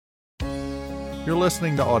You're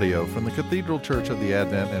listening to audio from the Cathedral Church of the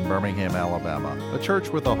Advent in Birmingham, Alabama, a church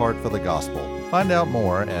with a heart for the gospel. Find out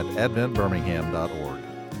more at adventbirmingham.org.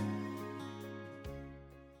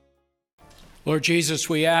 Lord Jesus,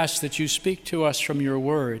 we ask that you speak to us from your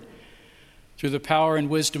word through the power and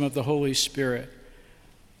wisdom of the Holy Spirit,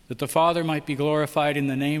 that the Father might be glorified in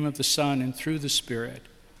the name of the Son and through the Spirit.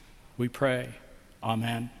 We pray.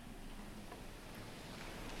 Amen.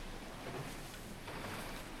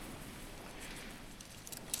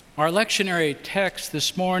 Our lectionary text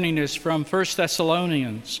this morning is from 1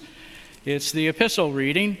 Thessalonians. It's the epistle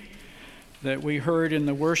reading that we heard in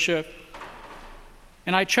the worship.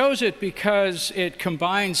 And I chose it because it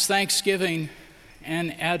combines Thanksgiving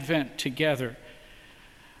and Advent together.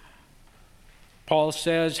 Paul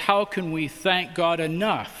says, "How can we thank God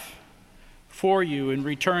enough for you in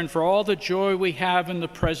return for all the joy we have in the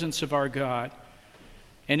presence of our God?"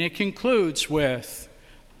 And it concludes with,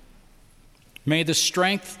 May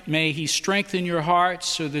he strengthen your hearts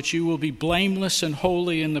so that you will be blameless and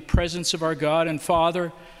holy in the presence of our God and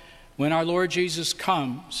Father when our Lord Jesus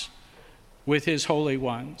comes with his holy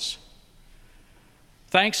ones.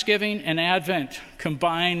 Thanksgiving and Advent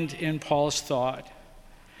combined in Paul's thought.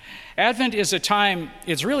 Advent is a time,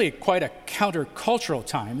 it's really quite a countercultural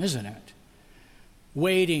time, isn't it?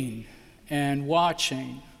 Waiting and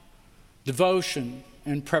watching, devotion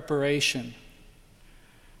and preparation.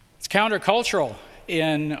 It's countercultural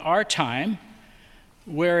in our time,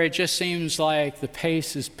 where it just seems like the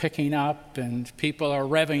pace is picking up and people are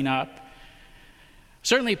revving up.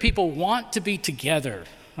 Certainly people want to be together.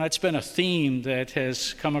 That's been a theme that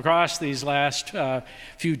has come across these last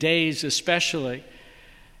few days especially.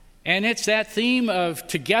 And it's that theme of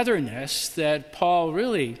togetherness that Paul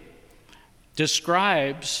really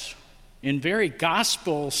describes in very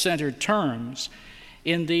gospel-centered terms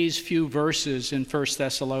in these few verses in 1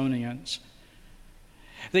 Thessalonians.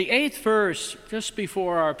 The 8th verse, just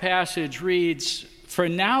before our passage, reads, "For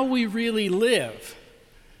now we really live.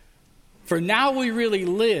 For now we really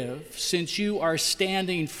live, since you are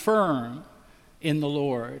standing firm in the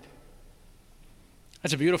Lord."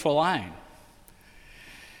 That's a beautiful line.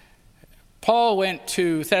 Paul went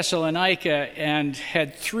to Thessalonica and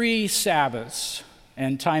had 3 Sabbaths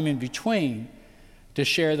and time in between to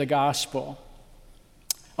share the gospel.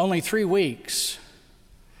 Only 3 weeks.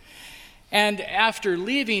 And after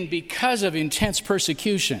leaving because of intense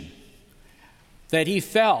persecution that he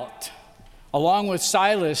felt, along with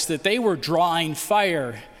Silas, that they were drawing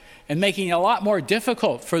fire and making it a lot more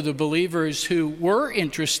difficult for the believers who were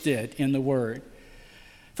interested in the word.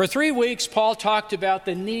 For 3 weeks, Paul talked about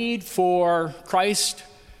the need for Christ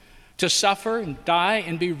to suffer and die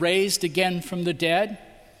and be raised again from the dead.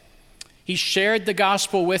 He shared the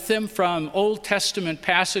gospel with them from Old Testament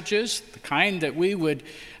passages, the kind that we would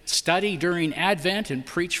study during Advent and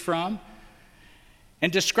preach from,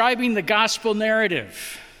 and describing the gospel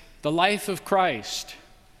narrative, the life of Christ.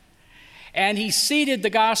 And he seeded the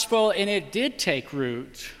gospel, and it did take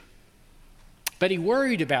root. But he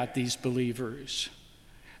worried about these believers.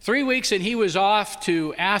 3 weeks, and he was off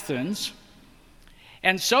to Athens,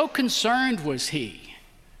 and so concerned was he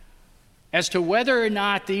as to whether or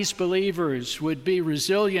not these believers would be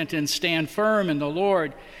resilient and stand firm in the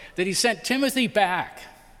Lord, that he sent Timothy back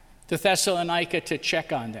to Thessalonica to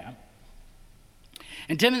check on them.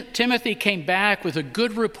 And Timothy came back with a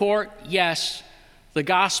good report. Yes, the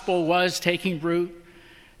gospel was taking root.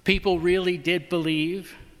 People really did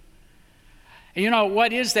believe. And you know,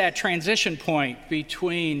 what is that transition point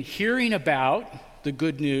between hearing about the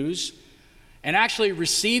good news and actually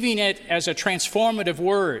receiving it as a transformative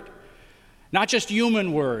word? Not just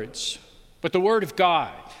human words, but the Word of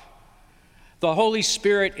God, the Holy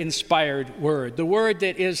Spirit-inspired Word, the Word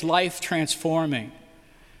that is life-transforming.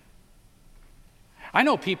 I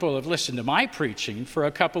know people have listened to my preaching for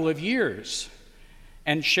a couple of years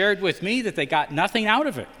and shared with me that they got nothing out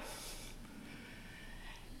of it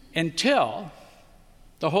until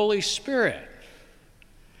the Holy Spirit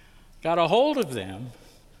got a hold of them,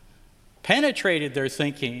 penetrated their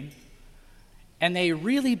thinking, and they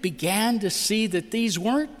really began to see that these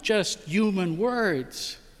weren't just human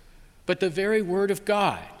words, but the very Word of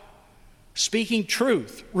God, speaking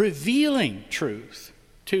truth, revealing truth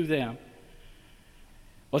to them.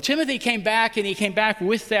 Well, Timothy came back, and he came back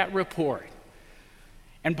with that report.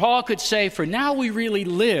 And Paul could say, "For now we really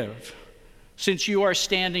live, since you are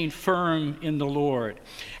standing firm in the Lord."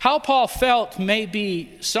 How Paul felt may be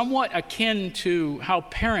somewhat akin to how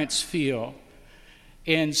parents feel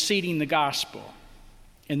in seeding the gospel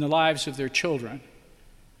in the lives of their children.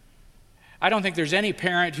 I don't think there's any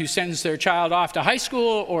parent who sends their child off to high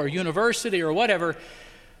school or university or whatever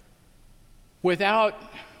without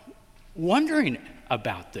wondering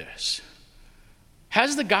about this.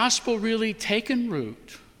 Has the gospel really taken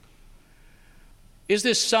root? Is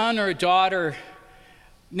this son or daughter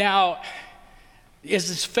now, is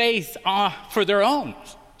this faith for their own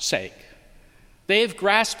sake? They've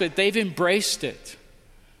grasped it, they've embraced it.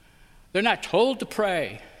 They're not told to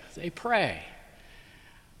pray, they pray.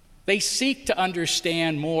 They seek to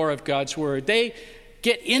understand more of God's word. They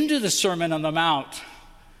get into the Sermon on the Mount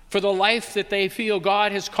for the life that they feel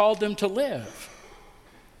God has called them to live.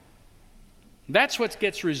 That's what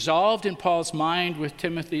gets resolved in Paul's mind with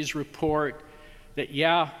Timothy's report that,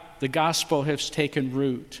 the gospel has taken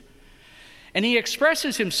root. And he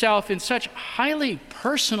expresses himself in such highly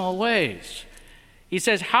personal ways. He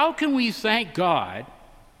says, how can we thank God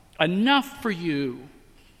enough for you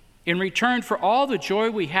in return for all the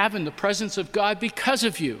joy we have in the presence of God because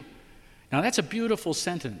of you? Now that's a beautiful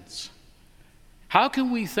sentence. How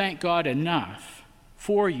can we thank God enough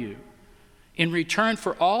for you in return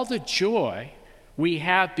for all the joy we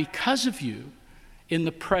have because of you in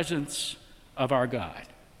the presence of our God,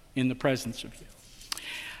 in the presence of you?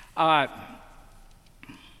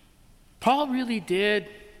 Paul really did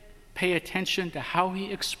pay attention to how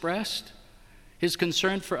he expressed his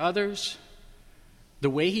concern for others, the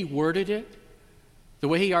way he worded it, the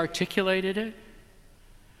way he articulated it.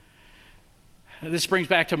 This brings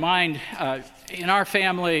back to mind, in our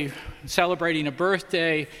family, celebrating a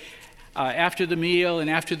birthday, after the meal and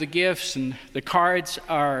after the gifts and the cards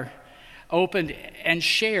are opened and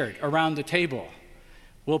shared around the table.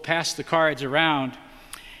 We'll pass the cards around.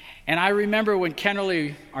 And I remember when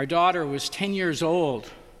Kennerly, our daughter, was 10 years old,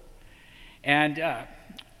 and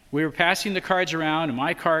we were passing the cards around, and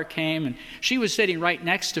my card came, and she was sitting right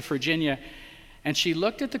next to Virginia, and she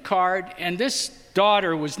looked at the card, and this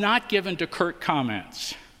daughter was not given to curt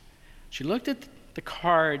comments. She looked at the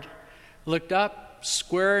card, looked up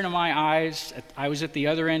square into my eyes, I was at the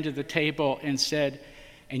other end of the table, and said,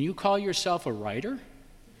 "And you call yourself a writer?"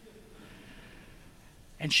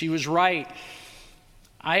 And she was right.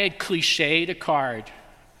 I had cliched a card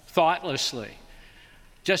thoughtlessly,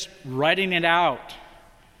 just writing it out.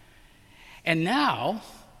 And now,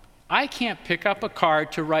 I can't pick up a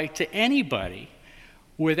card to write to anybody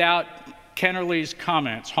without Kennerly's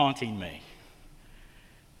comments haunting me.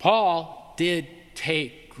 Paul did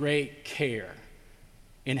take great care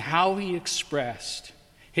in how he expressed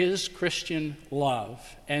his Christian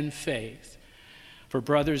love and faith for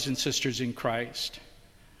brothers and sisters in Christ.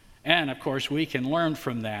 And, of course, we can learn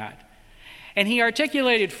from that. And he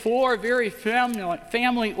articulated 4 very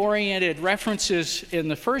family-oriented references in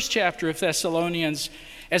the first chapter of Thessalonians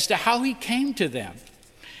as to how he came to them.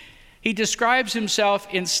 He describes himself,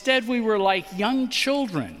 "Instead we were like young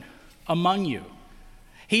children among you."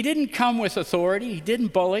 He didn't come with authority. He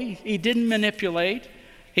didn't bully. He didn't manipulate.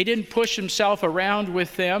 He didn't push himself around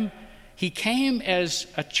with them. He came as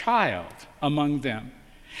a child among them.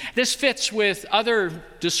 This fits with other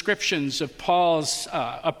descriptions of Paul's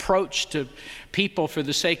approach to people for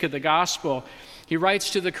the sake of the gospel. He writes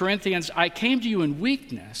to the Corinthians, "I came to you in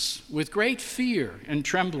weakness, with great fear and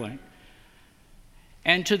trembling."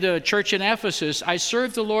 And to the church in Ephesus, "I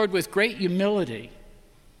served the Lord with great humility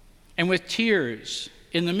and with tears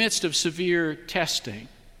in the midst of severe testing."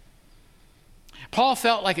 Paul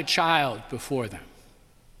felt like a child before them.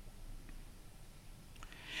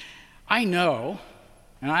 I know,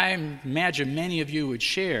 and I imagine many of you would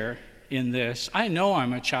share in this, I know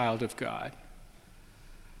I'm a child of God.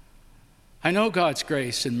 I know God's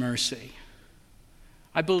grace and mercy.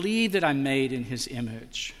 I believe that I'm made in his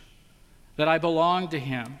image, that I belong to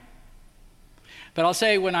him. But I'll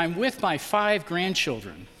say, when I'm with my 5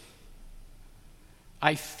 grandchildren,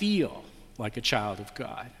 I feel like a child of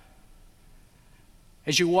God.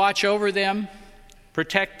 As you watch over them,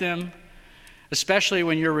 protect them, especially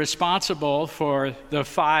when you're responsible for the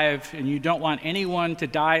 5 and you don't want anyone to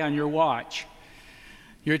die on your watch,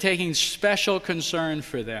 you're taking special concern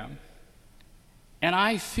for them. And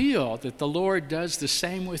I feel that the Lord does the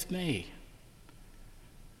same with me.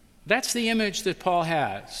 That's the image that Paul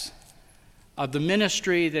has of the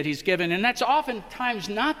ministry that he's given. And that's oftentimes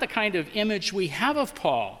not the kind of image we have of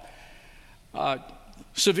Paul.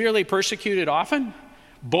 Severely persecuted often,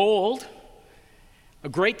 bold, a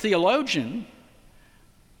great theologian,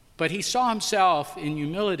 but he saw himself in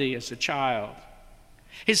humility as a child.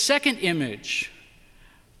 His second image,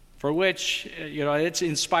 for which it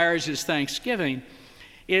inspires his thanksgiving,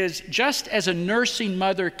 is just as a nursing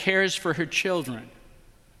mother cares for her children,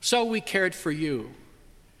 so we cared for you.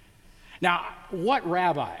 Now, what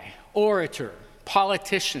rabbi, orator,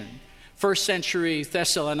 politician, first century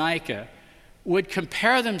Thessalonica would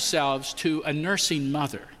compare themselves to a nursing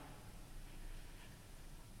mother.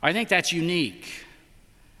 I think that's unique.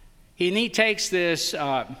 He takes this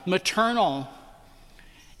maternal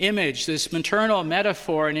image, this maternal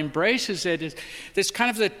metaphor, and embraces it as this kind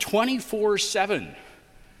of the 24/7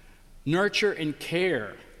 nurture and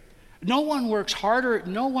care. No one works harder,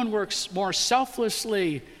 no one works more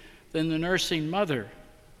selflessly than the nursing mother.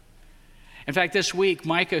 In fact, this week,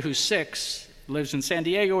 Micah, who's 6, lives in San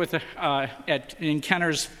Diego in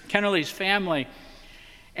Kennerly's family,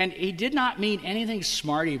 and he did not mean anything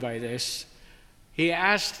smarty by this. He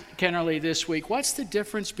asked Kennerly this week, what's the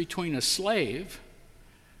difference between a slave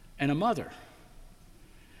and a mother?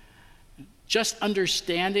 Just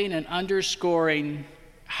understanding and underscoring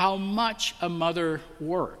how much a mother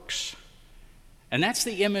works. And that's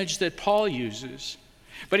the image that Paul uses.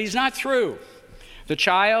 But he's not through. The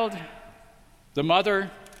child, the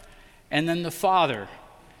mother, and then the father.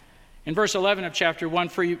 In verse 11 of chapter 1,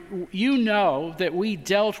 for you know that we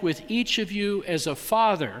dealt with each of you as a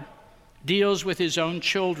father deals with his own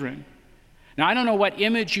children. Now, I don't know what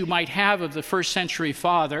image you might have of the first century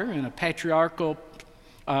father in a patriarchal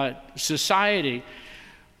society,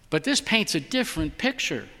 but this paints a different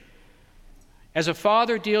picture. As a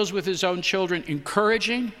father deals with his own children,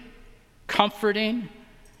 encouraging, comforting,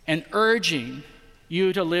 and urging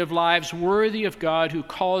you to live lives worthy of God who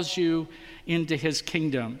calls you into his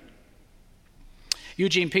kingdom.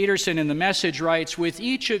 Eugene Peterson in The Message writes, with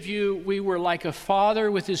each of you we were like a father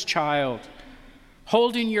with his child,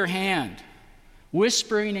 holding your hand,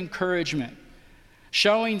 whispering encouragement,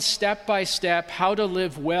 showing step by step how to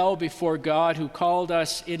live well before God who called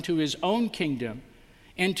us into his own kingdom,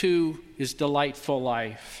 into his delightful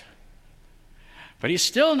life. But he's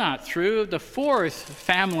still not through. The fourth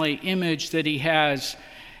family image that he has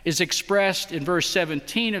is expressed in verse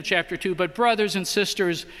 17 of chapter 2. But brothers and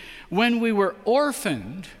sisters, when we were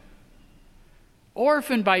orphaned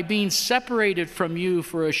by being separated from you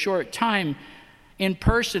for a short time, in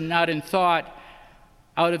person, not in thought,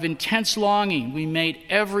 out of intense longing, we made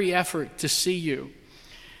every effort to see you.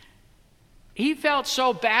 He felt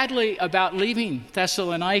so badly about leaving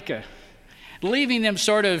Thessalonica, leaving them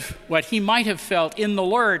sort of what he might have felt in the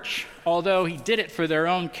lurch, although he did it for their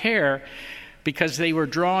own care because they were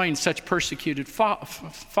drawing such persecuted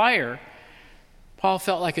fire. Paul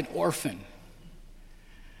felt like an orphan.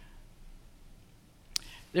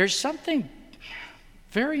 There's something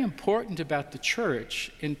very important about the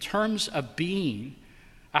church in terms of being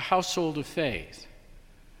a household of faith,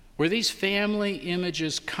 where these family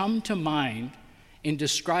images come to mind in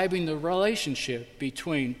describing the relationship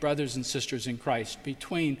between brothers and sisters in Christ,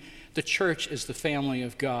 between the church as the family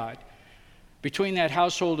of God, between that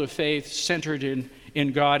household of faith centered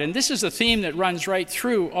in God. And this is a theme that runs right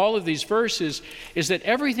through all of these verses, is that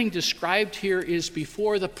everything described here is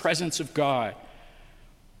before the presence of God.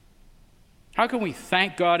 How can we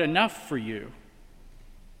thank God enough for you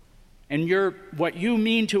and what you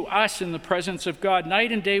mean to us in the presence of God?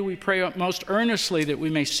 Night and day we pray most earnestly that we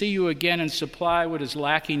may see you again and supply what is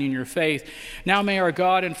lacking in your faith. Now may our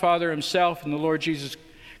God and Father himself and the Lord Jesus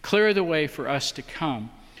clear the way for us to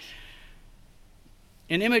come.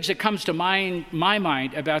 An image that comes to my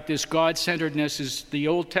mind about this God-centeredness is the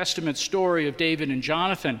Old Testament story of David and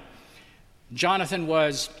Jonathan. Jonathan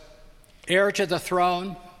was heir to the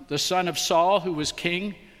throne, the son of Saul, who was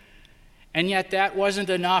king, and yet that wasn't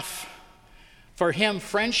enough. For him,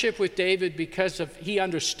 friendship with David, because he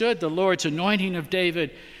understood the Lord's anointing of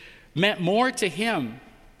David, meant more to him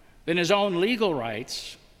than his own legal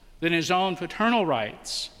rights, than his own paternal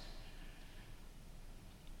rights.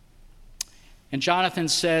 And Jonathan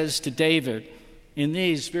says to David in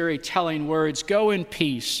these very telling words, "Go in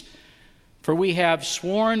peace, for we have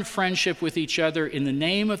sworn friendship with each other in the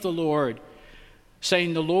name of the Lord,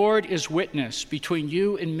 saying, the Lord is witness between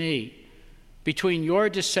you and me, between your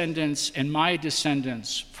descendants and my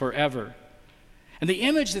descendants forever." And the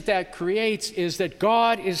image that creates is that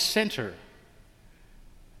God is center,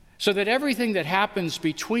 so that everything that happens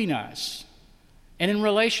between us and in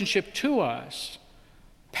relationship to us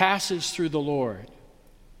passes through the Lord.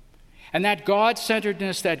 And that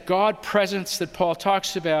God-centeredness, that God presence that Paul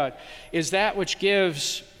talks about, is that which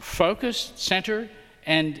gives focus, center,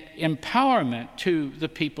 and empowerment to the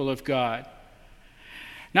people of God.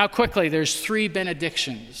 Now quickly, there's 3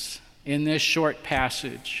 benedictions in this short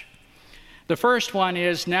passage. The first one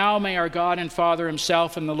is, now may our God and Father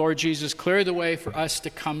himself and the Lord Jesus clear the way for us to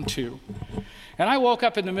come to. And I woke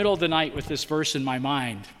up in the middle of the night with this verse in my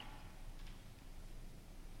mind.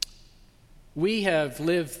 We have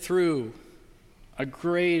lived through a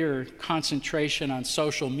greater concentration on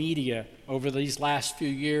social media over these last few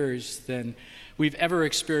years than we've ever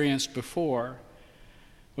experienced before,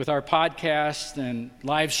 with our podcasts and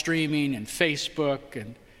live streaming and Facebook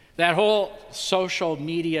and that whole social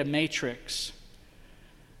media matrix.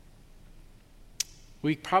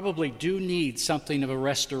 We probably do need something of a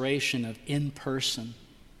restoration of in-person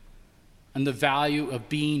and the value of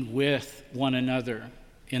being with one another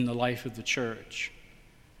in the life of the church.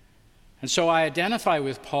 And so I identify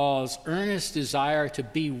with Paul's earnest desire to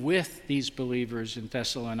be with these believers in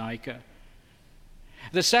Thessalonica.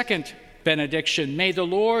 The second benediction, may the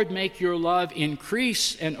Lord make your love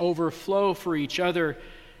increase and overflow for each other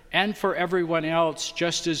and for everyone else,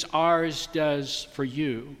 just as ours does for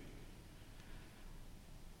you.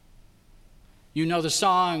 You know the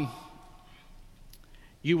song,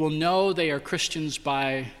 you will know they are Christians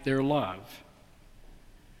by their love.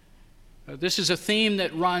 This is a theme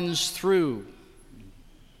that runs through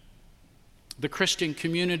the Christian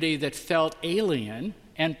community that felt alien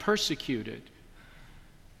and persecuted.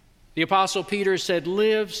 The Apostle Peter said,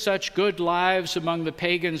 live such good lives among the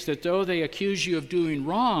pagans that though they accuse you of doing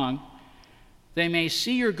wrong, they may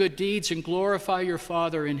see your good deeds and glorify your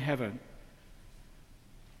Father in heaven.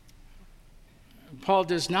 Paul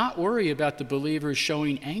does not worry about the believers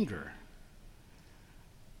showing anger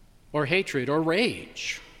or hatred or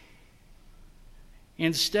rage.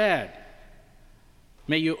 Instead,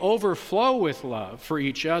 may you overflow with love for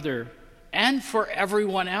each other and for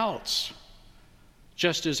everyone else,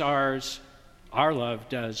 just as our love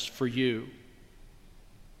does for you.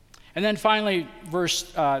 And then finally,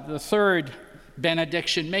 the third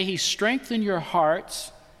benediction, may he strengthen your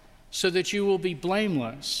hearts so that you will be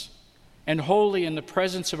blameless and holy in the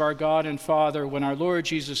presence of our God and Father when our Lord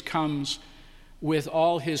Jesus comes with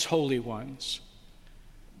all his holy ones.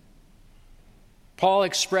 Paul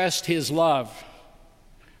expressed his love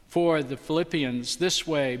for the Philippians this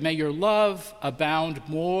way, may your love abound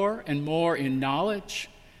more and more in knowledge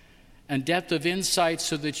and depth of insight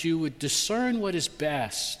so that you would discern what is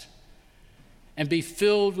best and be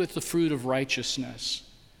filled with the fruit of righteousness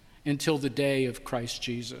until the day of Christ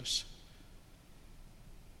Jesus.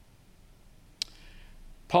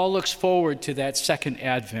 Paul looks forward to that second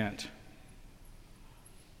advent.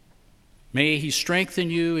 May he strengthen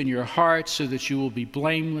you in your heart so that you will be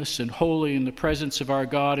blameless and holy in the presence of our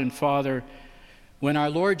God and Father when our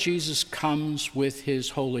Lord Jesus comes with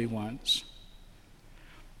his holy ones.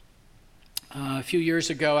 A few years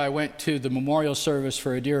ago, I went to the memorial service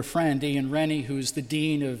for a dear friend, Ian Rennie, who's the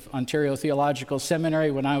dean of Ontario Theological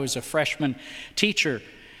Seminary when I was a freshman teacher.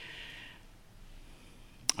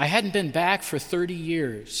 I hadn't been back for 30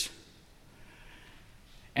 years.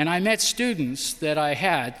 And I met students that I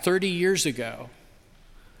had 30 years ago.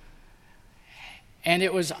 And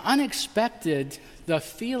it was unexpected, the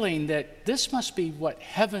feeling that this must be what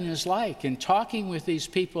heaven is like. And talking with these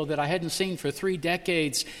people that I hadn't seen for 3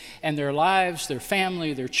 decades, and their lives, their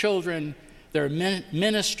family, their children, their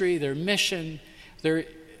ministry, their mission, their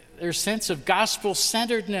sense of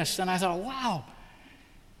gospel-centeredness. And I thought, wow,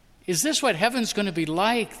 is this what heaven's going to be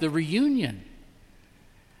like, the reunion?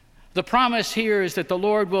 The promise here is that the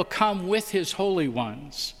Lord will come with his holy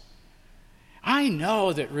ones. I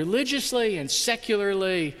know that religiously and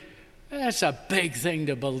secularly, that's a big thing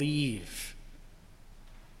to believe.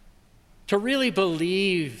 To really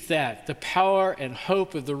believe that the power and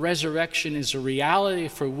hope of the resurrection is a reality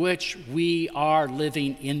for which we are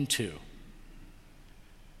living into.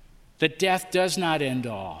 That death does not end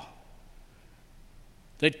all.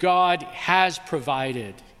 That God has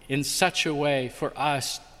provided in such a way for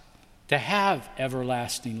us to have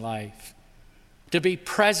everlasting life, to be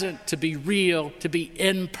present, to be real, to be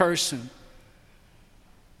in person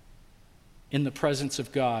in the presence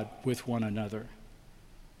of God with one another.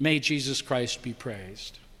 May Jesus Christ be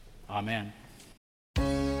praised. Amen.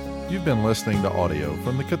 You've been listening to audio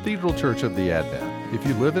from the Cathedral Church of the Advent. If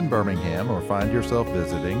you live in Birmingham or find yourself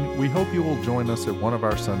visiting, we hope you will join us at one of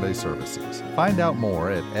our Sunday services. Find out more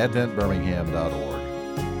at adventbirmingham.org.